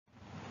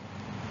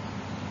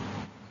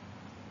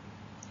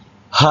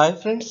Hi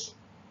friends,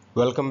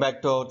 welcome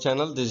back to our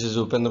channel. This is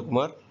Upendra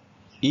Kumar.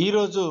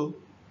 ఈరోజు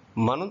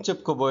మనం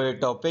చెప్పుకోబోయే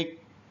టాపిక్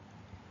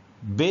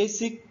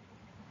బేసిక్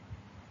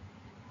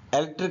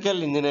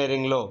ఎలక్ట్రికల్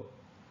ఇంజనీరింగ్లో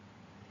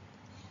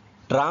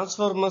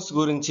ట్రాన్స్ఫార్మర్స్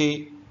గురించి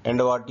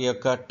అండ్ వాటి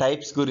యొక్క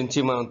టైప్స్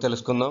గురించి మనం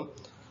తెలుసుకుందాం.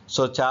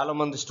 సో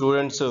చాలామంది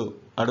స్టూడెంట్స్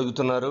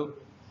అడుగుతున్నారు.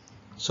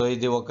 సో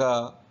ఇది ఒక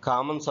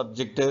కామన్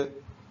సబ్జెక్ట్.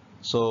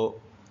 సో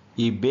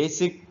ఈ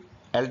బేసిక్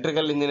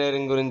ఎలక్ట్రికల్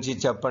ఇంజనీరింగ్ గురించి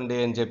చెప్పండి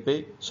అని చెప్పి,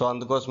 సో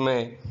అందుకోసమే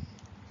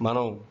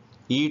మనం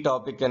ఈ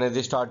టాపిక్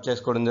అనేది స్టార్ట్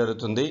చేసుకోవడం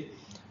జరుగుతుంది.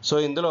 సో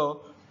ఇందులో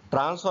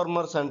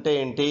ట్రాన్స్ఫార్మర్స్ అంటే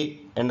ఏంటి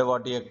అండ్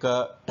వాటి యొక్క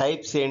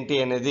టైప్స్ ఏంటి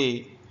అనేది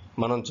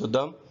మనం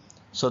చూద్దాం.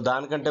 సో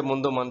దానికంటే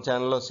ముందు మన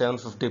ఛానల్లో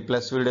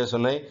 750+ వీడియోస్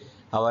ఉన్నాయి.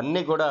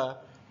 అవన్నీ కూడా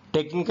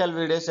technical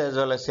videos as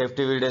well as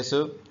safety videos.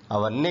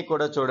 అవన్నీ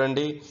కూడా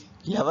చూడండి.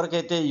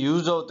 ఎవరికైతే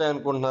యూజ్ అవుతాయి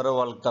అనుకుంటున్నారో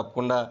వాళ్ళకి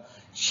తప్పకుండా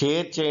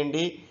షేర్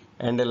చేయండి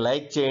అండ్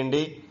లైక్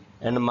చేయండి.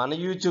 అండ్ మన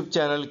యూట్యూబ్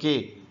ఛానల్కి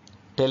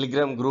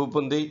టెలిగ్రామ్ గ్రూప్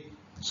ఉంది.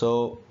 సో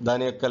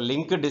దాని యొక్క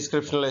లింక్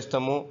డిస్క్రిప్షన్లో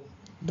ఇస్తాము.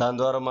 దాని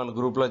ద్వారా మన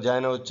గ్రూప్లో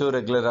జాయిన్ అవ్వచ్చు.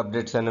 రెగ్యులర్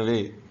అప్డేట్స్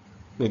అనేవి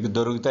మీకు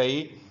దొరుకుతాయి.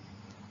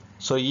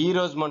 సో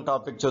ఈరోజు మన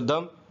టాపిక్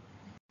చూద్దాం.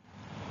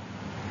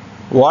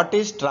 What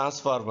is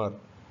transformer?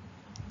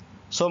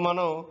 సో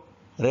మనం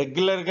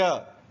రెగ్యులర్గా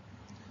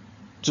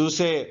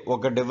చూసే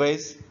ఒక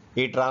డివైస్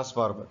ఈ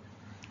ట్రాన్స్ఫార్మర్.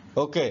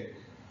 ఓకే,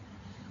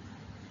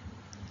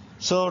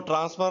 సో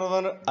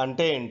ట్రాన్స్ఫార్మర్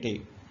అంటే ఏంటి?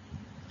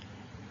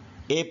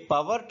 A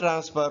power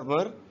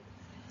transformer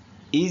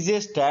is a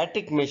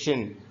static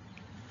machine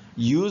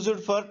used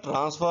for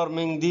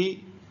transforming the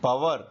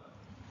power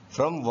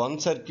from one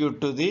circuit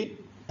to the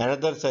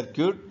another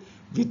circuit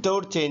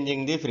without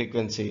changing the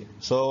frequency.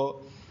 So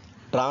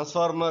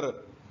transformer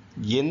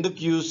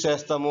ఎందుకు use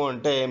చేస్తాము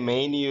అంటే,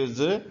 main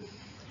use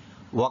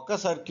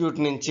ఒక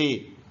circuit నుంచి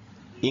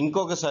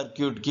ఇంకొక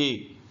సర్క్యూట్కి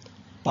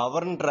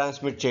పవర్ని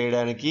transmit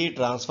చేయడానికి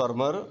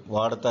ట్రాన్స్ఫార్మర్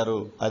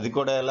వాడతారు. అది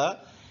కూడా ఎలా?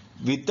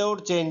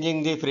 Without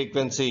changing the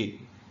frequency.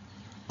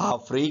 ఆ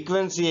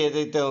ఫ్రీక్వెన్సీ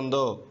ఏదైతే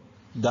ఉందో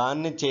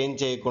దాన్ని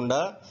చేంజ్ చేయకుండా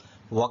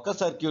ఒక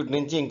సర్క్యూట్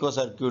నుంచి ఇంకో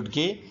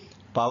సర్క్యూట్కి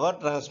పవర్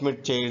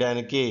ట్రాన్స్మిట్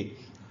చేయడానికి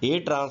ఈ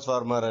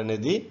ట్రాన్స్ఫార్మర్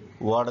అనేది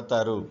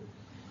వాడతారు.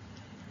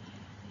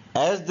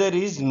 As there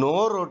is no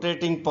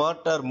rotating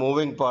part or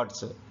moving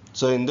parts.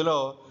 So ఇందులో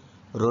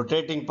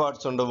రొటేటింగ్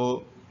పార్ట్స్ ఉండవు,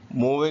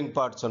 మూవింగ్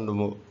పార్ట్స్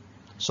ఉండవు.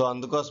 సో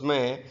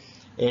అందుకోసమే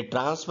ఏ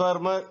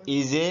transformer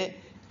is a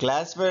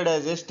classified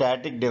as a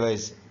static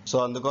device. So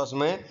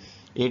అందుకోసమే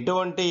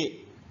ఎటువంటి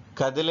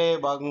కదిలే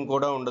భాగం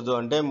కూడా ఉండదు,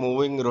 అంటే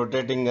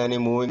రొటేటింగ్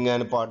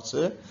కానీ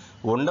పార్ట్స్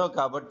ఉండవు.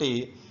 కాబట్టి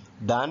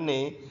దాన్ని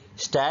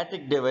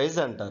స్టాటిక్ డివైస్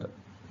అంటారు.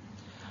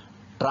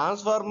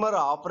 Transformer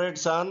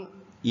operates on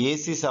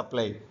AC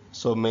supply.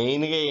 So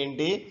మెయిన్గా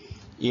ఏంటి,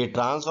 ఈ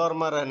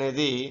ట్రాన్స్ఫార్మర్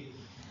అనేది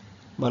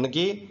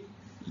మనకి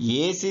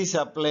ఏసీ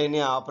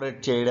సప్లైని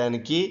ఆపరేట్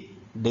చేయడానికి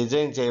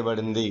డిజైన్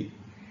చేయబడింది.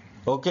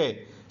 ఓకే,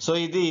 సో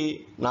ఇది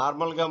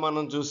నార్మల్గా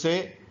మనం చూసే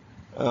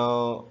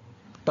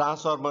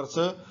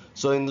ట్రాన్స్ఫార్మర్స్.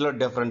 సో ఇందులో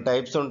డిఫరెంట్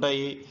టైప్స్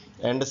ఉంటాయి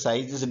అండ్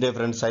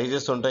డిఫరెంట్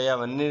సైజెస్ ఉంటాయి.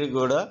 అవన్నీ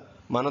కూడా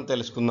మనం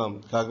తెలుసుకుందాం.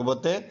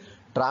 కాకపోతే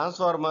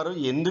ట్రాన్స్ఫార్మర్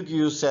ఎందుకు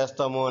యూజ్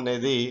చేస్తాము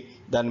అనేది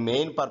దాని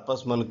మెయిన్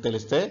పర్పస్ మనకు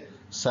తెలిస్తే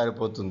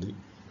సరిపోతుంది.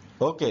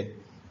 Okay,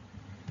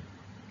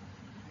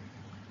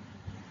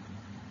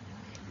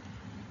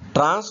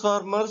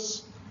 transformers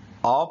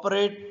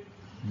operate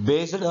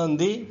based on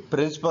the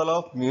principal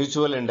of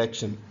mutual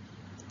induction.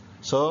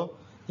 So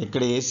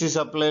ఇక్కడ ఏసీ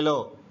సప్లైలో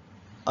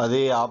అది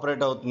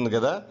ఆపరేట్ అవుతుంది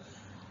కదా.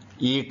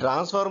 ఈ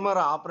ట్రాన్స్ఫార్మర్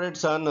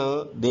ఆపరేట్స్ ఆన్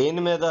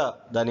దేని మీద?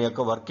 దాని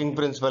యొక్క వర్కింగ్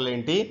ప్రిన్సిపల్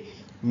ఏంటి?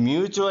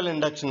 మ్యూచువల్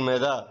ఇండక్షన్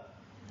మీద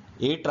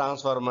ఈ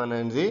ట్రాన్స్ఫార్మర్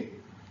అనేది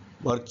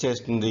వర్క్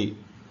చేస్తుంది.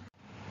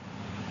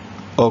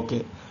 ఓకే,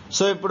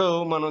 సో ఇప్పుడు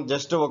మనం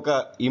జస్ట్ ఒక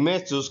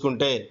ఇమేజ్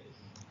చూసుకుంటే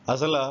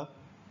అసలు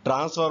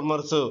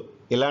ట్రాన్స్ఫార్మర్స్,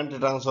 ఇలాంటి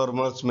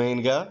ట్రాన్స్ఫార్మర్స్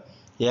మెయిన్గా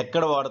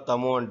ఎక్కడ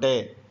వాడతాము అంటే,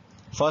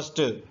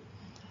 ఫస్ట్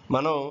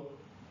మనం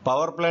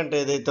పవర్ ప్లాంట్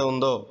ఏదైతే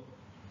ఉందో,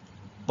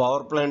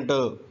 పవర్ ప్లాంట్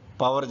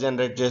పవర్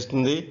జనరేట్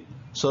చేస్తుంది.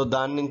 సో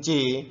దాని నుంచి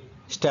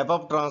స్టెప్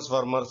అప్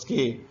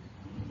ట్రాన్స్ఫార్మర్స్కి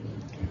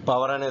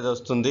పవర్ అనేది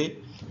వస్తుంది.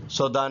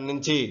 సో దాని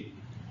నుంచి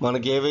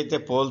మనకి ఏవైతే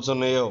పోల్స్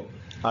ఉన్నాయో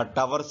ఆ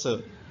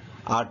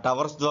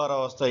టవర్స్ ద్వారా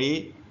వస్తాయి.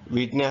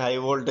 వీటిని హై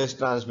వోల్టేజ్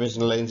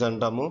ట్రాన్స్మిషన్ లైన్స్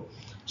అంటాము.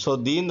 సో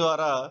దీని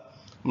ద్వారా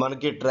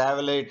మనకి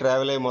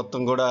ట్రావెల్ అయ్యి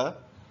మొత్తం కూడా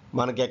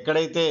మనకి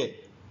ఎక్కడైతే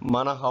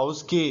మన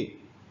హౌస్కి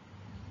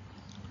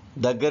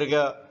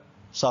దగ్గరగా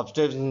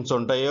సబ్స్టేషన్స్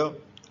ఉంటాయో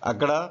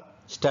అక్కడ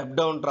స్టెప్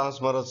డౌన్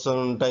ట్రాన్స్ఫార్మర్స్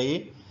ఉంటాయి.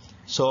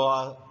 సో ఆ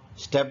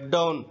స్టెప్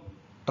డౌన్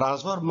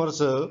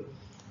ట్రాన్స్ఫార్మర్స్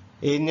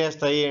ఏం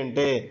చేస్తాయి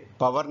అంటే,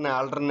 పవర్ని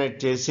ఆల్టర్నేట్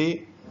చేసి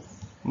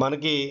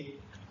మనకి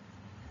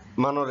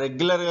మనం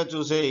రెగ్యులర్గా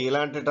చూసే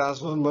ఇలాంటి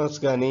ట్రాన్స్ఫార్మర్స్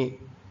కానీ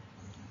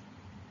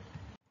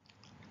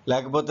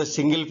లేకపోతే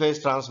సింగిల్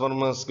ఫేజ్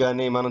ట్రాన్స్ఫార్మర్స్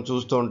కానీ మనం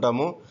చూస్తూ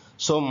ఉంటాము.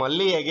 సో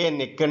మళ్ళీ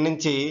అగైన్ ఇక్కడి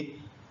నుంచి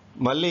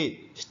మళ్ళీ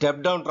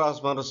స్టెప్ డౌన్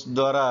ట్రాన్స్ఫార్మర్స్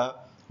ద్వారా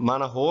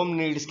మన హోమ్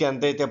నీడ్స్కి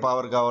ఎంతైతే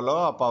పవర్ కావాలో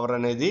ఆ పవర్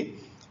అనేది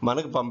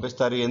మనకు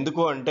పంపిస్తారు.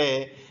 ఎందుకు అంటే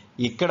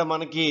ఇక్కడ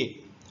మనకి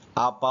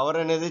ఆ పవర్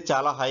అనేది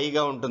చాలా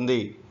హైగా ఉంటుంది.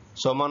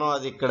 సో మనం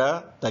అది ఇక్కడ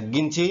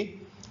తగ్గించి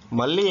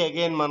మళ్ళీ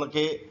అగైన్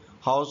మనకి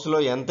హౌస్లో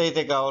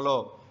ఎంతైతే కావాలో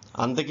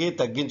అంతకి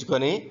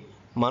తగ్గించుకొని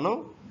మనం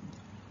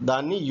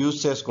దాన్ని యూజ్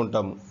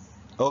చేసుకుంటాము.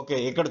 ఓకే,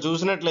 ఇక్కడ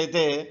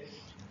చూసినట్లయితే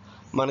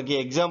మనకి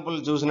ఎగ్జాంపుల్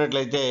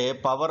చూసినట్లయితే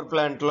పవర్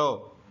ప్లాంట్లో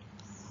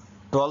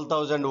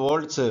 12,000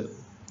 volts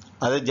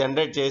అది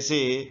జనరేట్ చేసి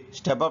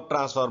స్టెప్అప్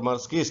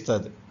ట్రాన్స్ఫార్మర్స్కి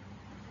ఇస్తుంది.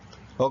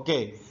 ఓకే,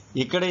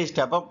 ఇక్కడ ఈ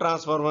స్టెప్అప్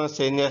ట్రాన్స్ఫార్మర్స్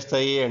ఏం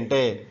చేస్తాయి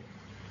అంటే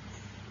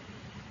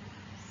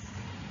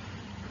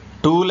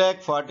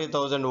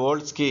 2,40,000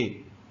 voltsకి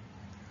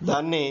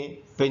దాన్ని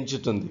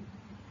పెంచుతుంది,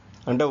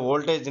 అంటే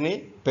వోల్టేజ్ని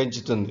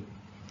పెంచుతుంది.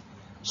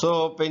 సో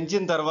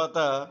పెంచిన తర్వాత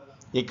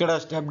ఇక్కడ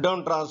స్టెప్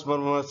డౌన్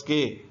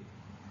ట్రాన్స్ఫార్మర్స్కి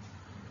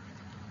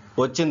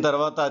వచ్చిన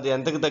తర్వాత అది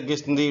ఎంతకు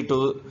తగ్గిస్తుంది?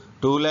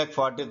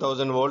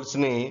 2,40,000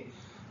 voltsని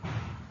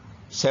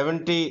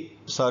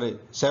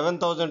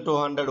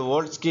 7,200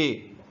 voltsకి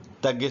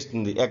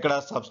తగ్గిస్తుంది. ఎక్కడ?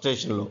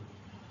 సబ్స్టేషన్లో.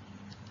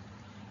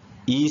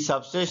 ఈ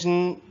సబ్స్టేషన్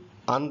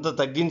అంత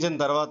తగ్గించిన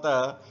తర్వాత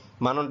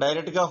మనం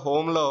డైరెక్ట్గా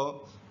హోమ్లో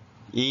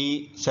ఈ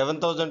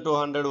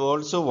 7,200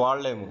 volts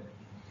వాడలేము.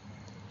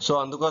 సో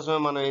అందుకోసమే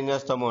మనం ఏం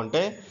చేస్తాము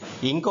అంటే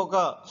ఇంకొక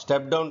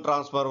స్టెప్ డౌన్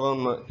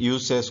ట్రాన్స్ఫార్మర్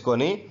యూజ్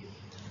చేసుకొని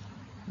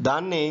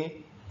దాన్ని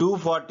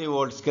 240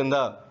 volts కింద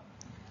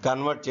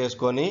కన్వర్ట్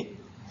చేసుకొని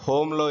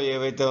హోమ్లో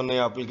ఏవైతే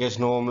ఉన్నాయో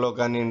అప్లికేషన్, హోమ్లో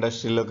కానీ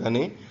ఇండస్ట్రీలో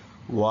కానీ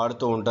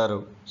వాడుతూ ఉంటారు.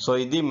 సో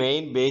ఇది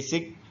main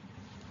basic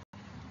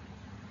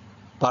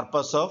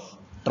purpose of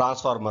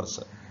transformers.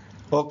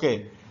 Okay,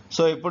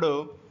 so ఇప్పుడు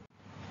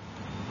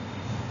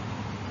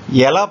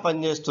ఎలా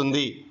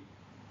పనిచేస్తుంది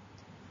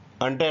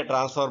అంటే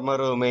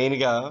ట్రాన్స్ఫార్మర్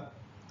మెయిన్గా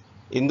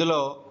ఇందులో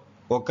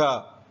ఒక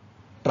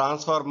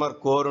ట్రాన్స్ఫార్మర్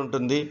కోర్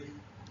ఉంటుంది,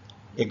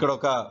 ఇక్కడ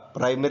ఒక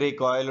ప్రైమరీ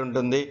కాయిల్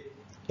ఉంటుంది,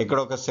 ఇక్కడ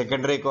ఒక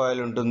సెకండరీ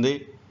కాయిల్ ఉంటుంది.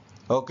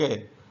 ఓకే,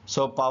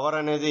 సో పవర్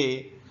అనేది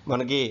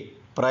మనకి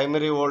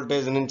ప్రైమరీ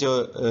వోల్టేజ్ నుంచి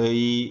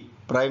ఈ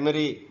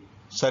ప్రైమరీ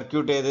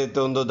సర్క్యూట్ ఏదైతే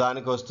ఉందో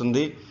దానికి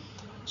వస్తుంది.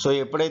 సో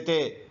ఎప్పుడైతే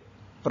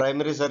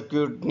ప్రైమరీ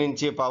సర్క్యూట్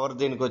నుంచి పవర్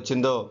దీనికి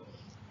వచ్చిందో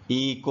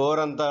ఈ కోర్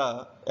అంతా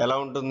ఎలా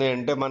ఉంటుంది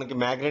అంటే మనకి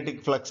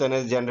మ్యాగ్నెటిక్ ఫ్లక్స్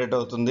అనేది జనరేట్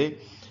అవుతుంది.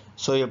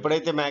 సో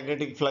ఎప్పుడైతే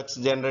మ్యాగ్నెటిక్ ఫ్లక్స్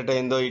జనరేట్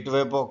అయిందో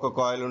ఇటువైపు ఒక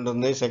కాయిల్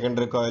ఉంటుంది,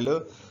 సెకండరీ కాయిల్.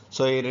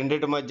 సో ఈ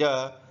రెండింటి మధ్య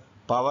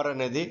పవర్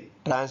అనేది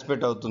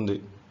ట్రాన్స్మిట్ అవుతుంది.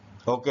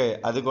 ఓకే,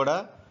 అది కూడా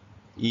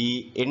ఈ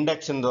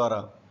ఇండక్షన్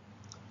ద్వారా.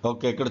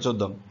 ఓకే, ఇక్కడ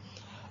చూద్దాం.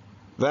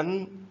 When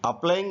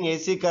applying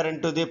AC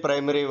current to the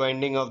primary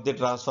winding of the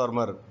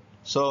transformer.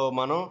 So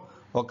మనం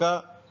ఒక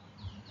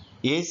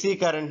ఏసీ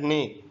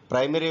కరెంట్ని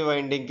ప్రైమరీ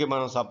వైండింగ్కి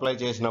మనం సప్లై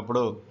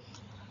చేసినప్పుడు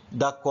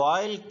the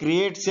coil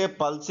creates a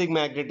పల్సింగ్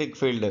magnetic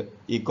field.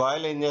 ఈ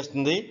కాయిల్ ఏం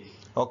చేస్తుంది?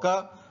 ఒక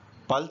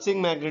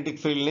పల్సింగ్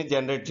మ్యాగ్నెటిక్ ఫీల్డ్ని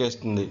జనరేట్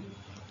చేస్తుంది.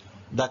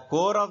 The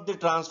core of the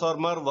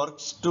transformer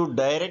works to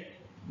direct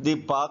the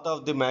path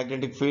of the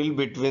magnetic field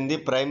between the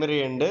primary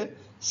and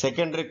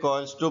secondary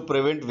coils to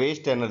prevent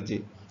waste energy.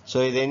 So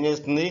ఇది ఏం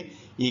చేస్తుంది?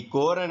 ఈ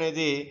కోర్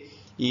అనేది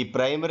ఈ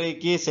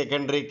ప్రైమరీకి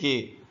సెకండరీకి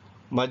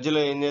మధ్యలో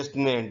ఏం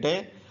చేస్తుంది అంటే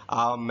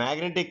ఆ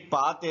మ్యాగ్నెటిక్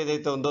పాత్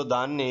ఏదైతే ఉందో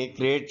దాన్ని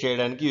క్రియేట్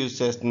చేయడానికి యూజ్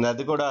చేస్తుంది.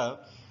 అది కూడా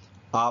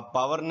ఆ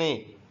పవర్ని,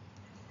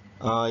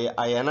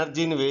 ఆ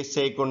ఎనర్జీని వేస్ట్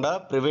చేయకుండా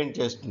ప్రివెంట్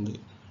చేస్తుంది.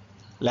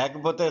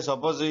 లేకపోతే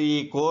సపోజ్ ఈ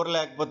కోర్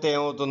లేకపోతే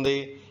ఏమవుతుంది?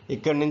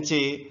 ఇక్కడ నుంచి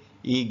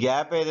ఈ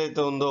గ్యాప్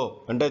ఏదైతే ఉందో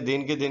అంటే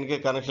దీనికి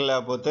కనెక్షన్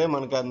లేకపోతే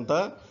మనకి అంత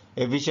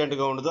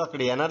ఎఫిషియెంట్గా ఉండదు,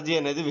 అక్కడ ఎనర్జీ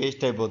అనేది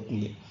వేస్ట్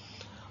అయిపోతుంది.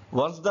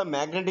 Once the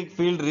magnetic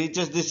field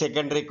reaches the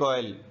secondary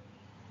coil.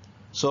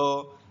 So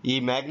ఈ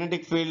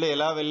మ్యాగ్నెటిక్ ఫీల్డ్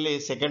ఎలా వెళ్ళి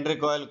సెకండరీ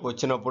కాయిల్కి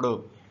వచ్చినప్పుడు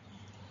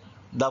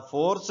the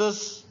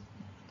forces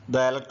the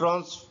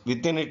electrons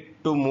with in it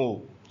to move.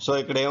 So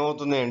ఇక్కడ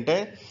ఏమవుతుంది అంటే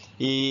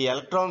ఈ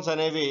ఎలక్ట్రాన్స్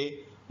అనేవి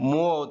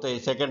మూవ్ అవుతాయి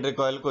సెకండరీ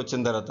కాయిల్కి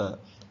వచ్చిన తర్వాత.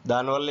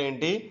 దానివల్ల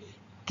ఏంటి?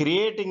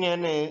 Creating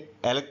an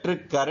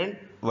electric current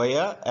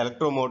via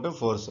electromotive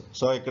force.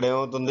 So ఇక్కడ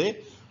ఏమవుతుంది?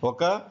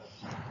 ఒక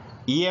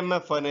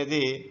ఈఎంఎఫ్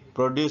అనేది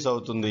ప్రొడ్యూస్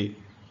అవుతుంది.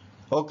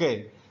 ఓకే,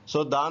 సో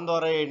దాని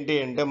ద్వారా ఏంటి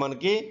అంటే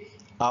మనకి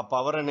ఆ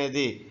పవర్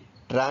అనేది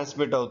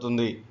ట్రాన్స్మిట్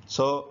అవుతుంది.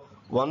 సో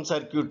వన్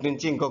సర్క్యూట్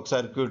నుంచి ఇంకొక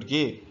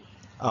సర్క్యూట్కి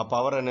ఆ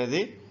పవర్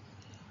అనేది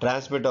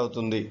ట్రాన్స్మిట్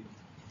అవుతుంది.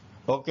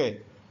 ఓకే,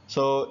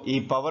 సో ఈ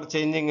పవర్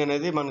చేంజింగ్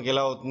అనేది మనకి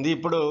ఎలా అవుతుంది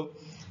ఇప్పుడు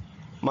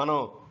మనం.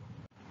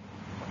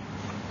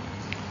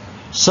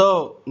 సో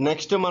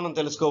నెక్స్ట్ మనం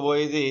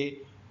తెలుసుకోబోయేది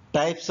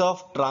types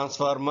of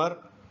transformer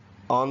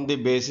on the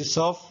basis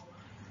of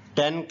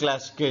 10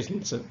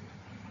 classifications.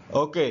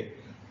 Okay,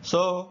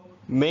 so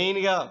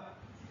మెయిన్గా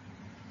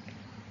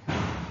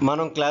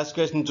మనం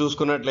క్లాసిఫికేషన్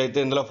చూసుకున్నట్లయితే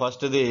ఇందులో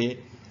ఫస్ట్ది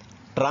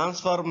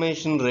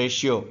ట్రాన్స్ఫర్మేషన్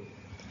రేషియో.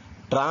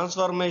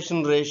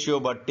 ట్రాన్స్ఫర్మేషన్ రేషియో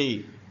బట్టి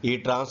ఈ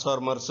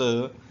ట్రాన్స్ఫార్మర్స్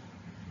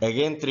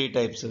అగైన్ 3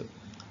 టైప్స్.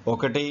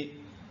 ఒకటి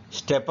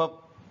step up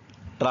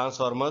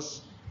transformers,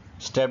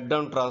 step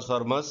down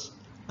transformers,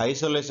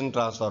 isolation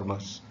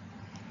transformers.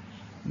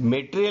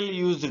 Material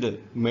used,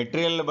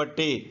 మెటీరియల్ని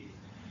బట్టి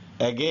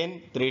again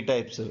 3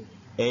 types: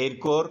 air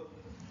core,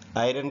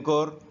 iron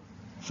core,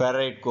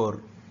 ఫెరైట్ core.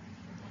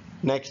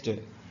 Next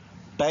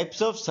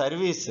types of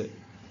service.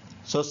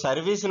 So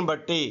సర్వీస్ని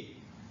బట్టి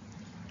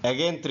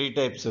again 3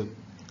 types: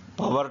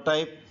 power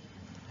type,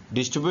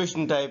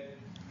 distribution type,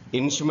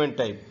 instrument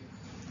type.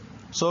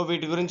 So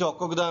వీటి గురించి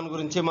ఒక్కొక్క దాని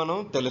గురించి మనం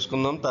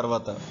తెలుసుకుందాం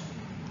తర్వాత.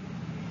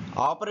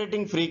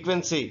 Operating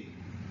frequency,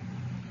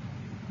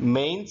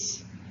 mains,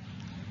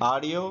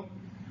 audio,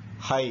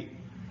 high.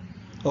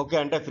 Okay,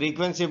 అంటే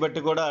ఫ్రీక్వెన్సీ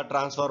బట్టి కూడా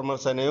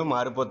ట్రాన్స్ఫార్మర్స్ అనేవి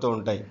మారిపోతూ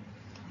ఉంటాయి.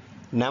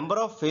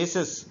 నెంబర్ ఆఫ్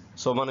ఫేసెస్,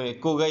 సో మనం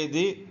ఎక్కువగా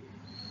ఇది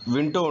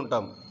వింటూ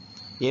ఉంటాం.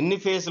 ఎన్ని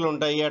ఫేస్లు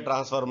ఉంటాయి ఆ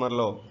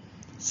ట్రాన్స్ఫార్మర్లో?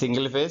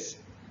 Single phase,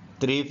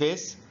 3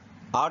 face,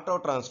 auto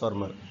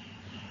transformer.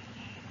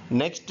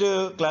 Next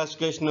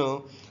classification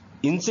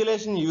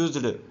insulation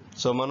used.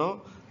 So మనం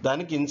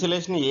దానికి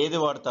ఇన్సులేషన్ ఏది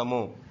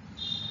వాడతాము?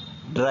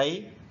 Dry,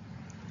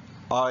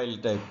 oil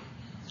type.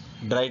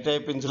 Dry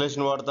type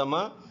insulation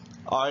వాడతామా,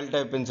 oil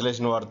type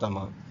insulation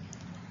వాడతామా?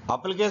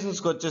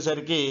 అప్లికేషన్స్కి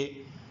వచ్చేసరికి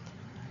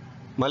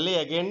మళ్ళీ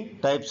అగైన్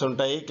టైప్స్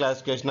ఉంటాయి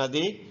క్లాసిఫికేషన్.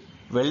 అది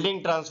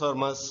welding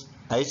transformers,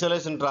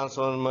 isolation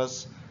transformers,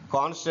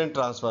 constant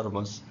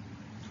transformers.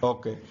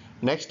 Okay,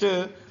 next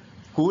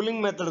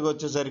cooling మెథడ్కి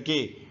వచ్చేసరికి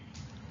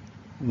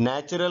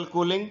natural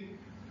cooling,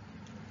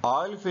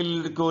 oil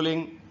field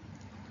cooling,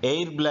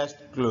 air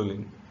blast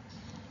cooling.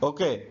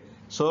 Okay,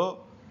 so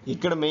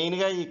ఇక్కడ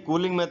మెయిన్గా ఈ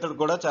cooling method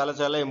కూడా చాలా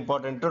చాలా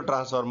important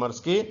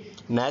ట్రాన్స్ఫార్మర్స్కి.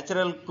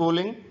 Natural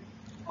cooling,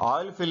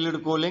 oil field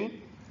cooling,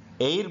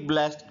 air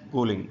blast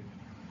cooling.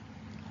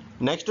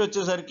 Next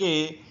వచ్చేసరికి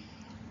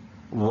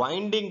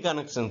winding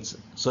connections.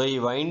 So ఈ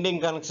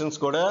winding connections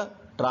కూడా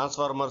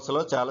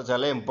ట్రాన్స్ఫార్మర్స్లో చాలా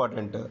చాలా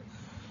important.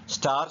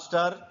 Star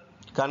star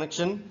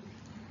connection,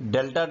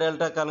 delta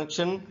delta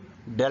connection,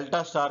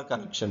 delta star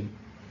connection.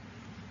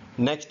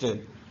 Next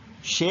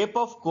shape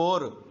of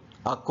core.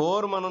 ఆ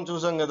core మనం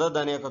చూసాం కదా,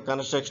 దాని యొక్క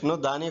కన్స్ట్రక్షన్,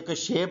 దాని యొక్క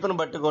షేప్ని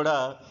బట్టి కూడా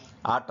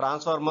ఆ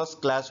ట్రాన్స్ఫార్మర్స్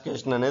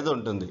క్లాసిఫికేషన్ అనేది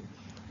ఉంటుంది.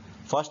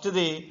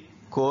 ఫస్ట్ది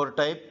core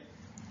type,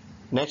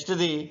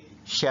 నెక్స్ట్ది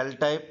shell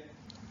type,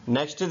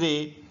 నెక్స్ట్ది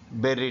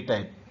berry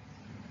type.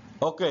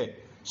 Okay,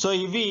 so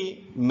ఇవి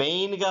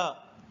మెయిన్గా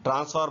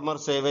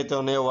ట్రాన్స్ఫార్మర్స్ ఏవైతే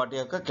ఉన్నాయో వాటి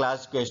యొక్క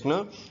క్లాసిఫికేషను.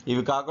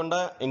 ఇవి కాకుండా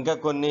ఇంకా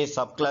కొన్ని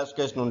సబ్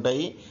క్లాసిఫికేషన్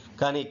ఉంటాయి,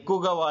 కానీ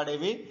ఎక్కువగా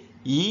వాడేవి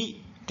ఈ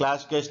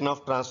క్లాసిఫికేషన్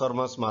ఆఫ్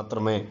ట్రాన్స్ఫార్మర్స్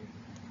మాత్రమే.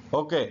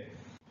 ఓకే,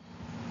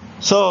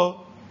 సో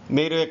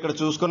మీరు ఇక్కడ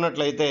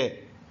చూసుకున్నట్లయితే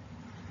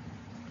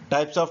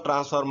టైప్స్ ఆఫ్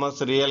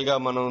ట్రాన్స్ఫార్మర్స్ రియల్గా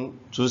మనం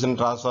చూసిన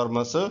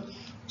ట్రాన్స్ఫార్మర్స్.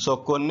 సో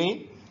కొన్ని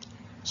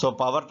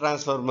పవర్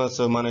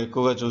ట్రాన్స్ఫార్మర్స్ మనం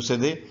ఎక్కువగా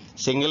చూసేది,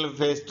 సింగిల్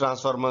ఫేజ్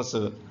ట్రాన్స్ఫార్మర్స్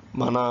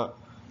మన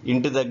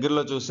ఇంటి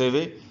దగ్గరలో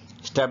చూసేవి,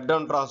 step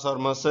down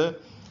transformers,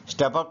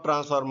 step up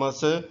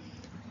transformers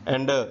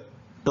and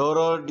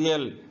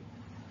టోరోడియల్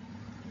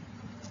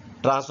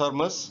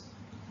transformers,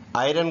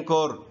 iron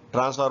core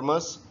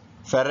transformers,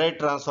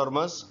 ferrite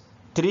transformers,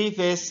 3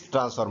 phase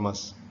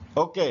transformers.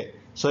 Okay,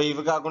 so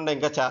ఇవి కాకుండా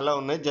ఇంకా చాలా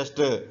ఉన్నాయి.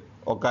 జస్ట్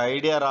ఒక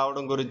ఐడియా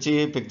రావడం గురించి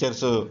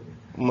పిక్చర్స్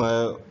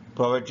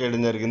ప్రొవైడ్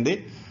చేయడం జరిగింది.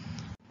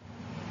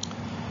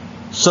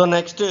 సో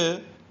నెక్స్ట్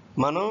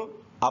మనం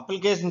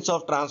అప్లికేషన్స్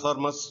ఆఫ్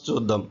ట్రాన్స్ఫార్మర్స్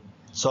చూద్దాం.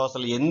 సో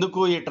అసలు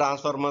ఎందుకు ఈ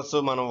ట్రాన్స్ఫార్మర్స్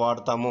మనం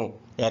వాడతాము,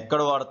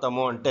 ఎక్కడ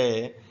వాడతాము అంటే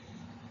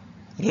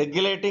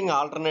రెగ్యులేటింగ్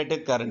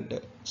ఆల్టర్నేటివ్ కరెంట్.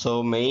 సో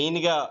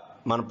మెయిన్గా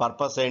మన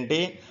పర్పస్ ఏంటి?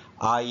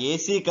 ఆ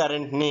ఏసీ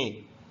కరెంట్ని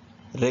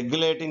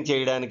రెగ్యులేటింగ్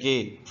చేయడానికి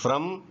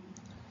ఫ్రమ్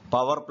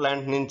పవర్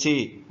ప్లాంట్ నుంచి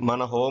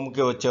మన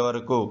హోమ్కి వచ్చే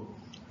వరకు,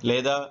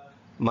 లేదా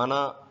మన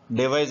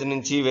డివైస్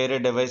నుంచి వేరే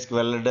డివైస్కి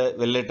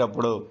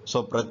వెళ్ళేటప్పుడు, సో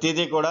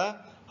ప్రతిదీ కూడా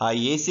ఆ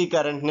ఏసీ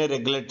కరెంట్ని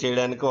రెగ్యులేట్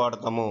చేయడానికి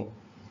వాడతాము.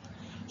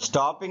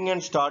 Stopping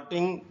and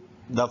starting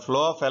the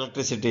flow of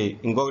electricity.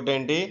 ఇంకొకటి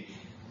ఏంటి,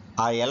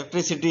 ఆ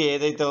ఎలక్ట్రిసిటీ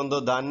ఏదైతే ఉందో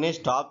దాన్ని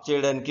స్టాప్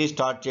చేయడానికి,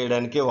 స్టార్ట్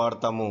చేయడానికి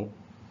వాడతాము.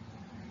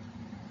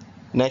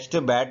 నెక్స్ట్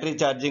బ్యాటరీ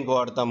ఛార్జింగ్కి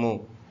వాడతాము,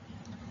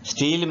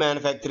 స్టీల్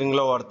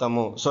మ్యానుఫ్యాక్చరింగ్లో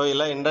వాడతాము. సో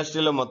ఇలా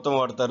ఇండస్ట్రీలో మొత్తం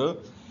వాడతారు.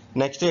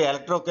 నెక్స్ట్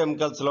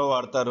ఎలక్ట్రోకెమికల్స్లో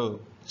వాడతారు.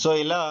 సో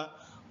ఇలా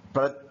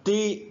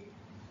ప్రతి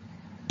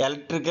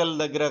ఎలక్ట్రికల్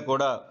దగ్గర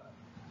కూడా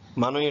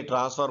మనం ఈ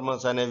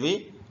ట్రాన్స్ఫార్మర్స్ అనేవి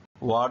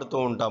వాడుతూ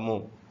ఉంటాము.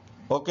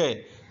 ఓకే,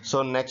 సో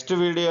నెక్స్ట్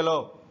వీడియోలో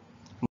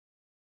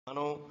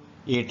మనం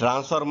ఈ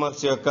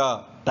ట్రాన్స్ఫార్మర్స్ యొక్క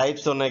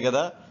టైప్స్ ఉన్నాయి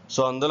కదా,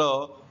 సో అందులో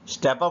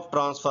step up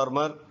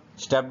transformer,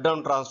 step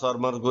down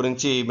transformer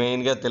గురించి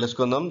మెయిన్గా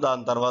తెలుసుకుందాం.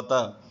 దాని తర్వాత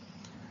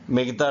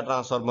మిగతా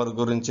ట్రాన్స్ఫార్మర్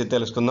గురించి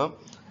తెలుసుకుందాం.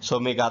 సో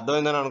మీకు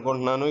అర్థమైందని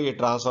అనుకుంటున్నాను ఈ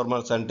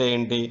ట్రాన్స్ఫార్మర్స్ అంటే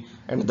ఏంటి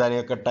అండ్ దాని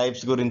యొక్క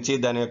టైప్స్ గురించి,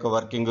 దాని యొక్క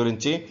వర్కింగ్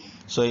గురించి.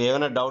 సో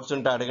ఏమైనా డౌట్స్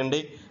ఉంటే అడగండి.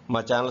 మా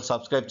ఛానల్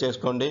సబ్స్క్రైబ్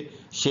చేసుకోండి,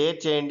 షేర్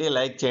చేయండి,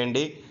 లైక్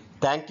చేయండి.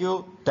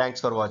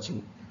 Thanks for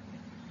watching.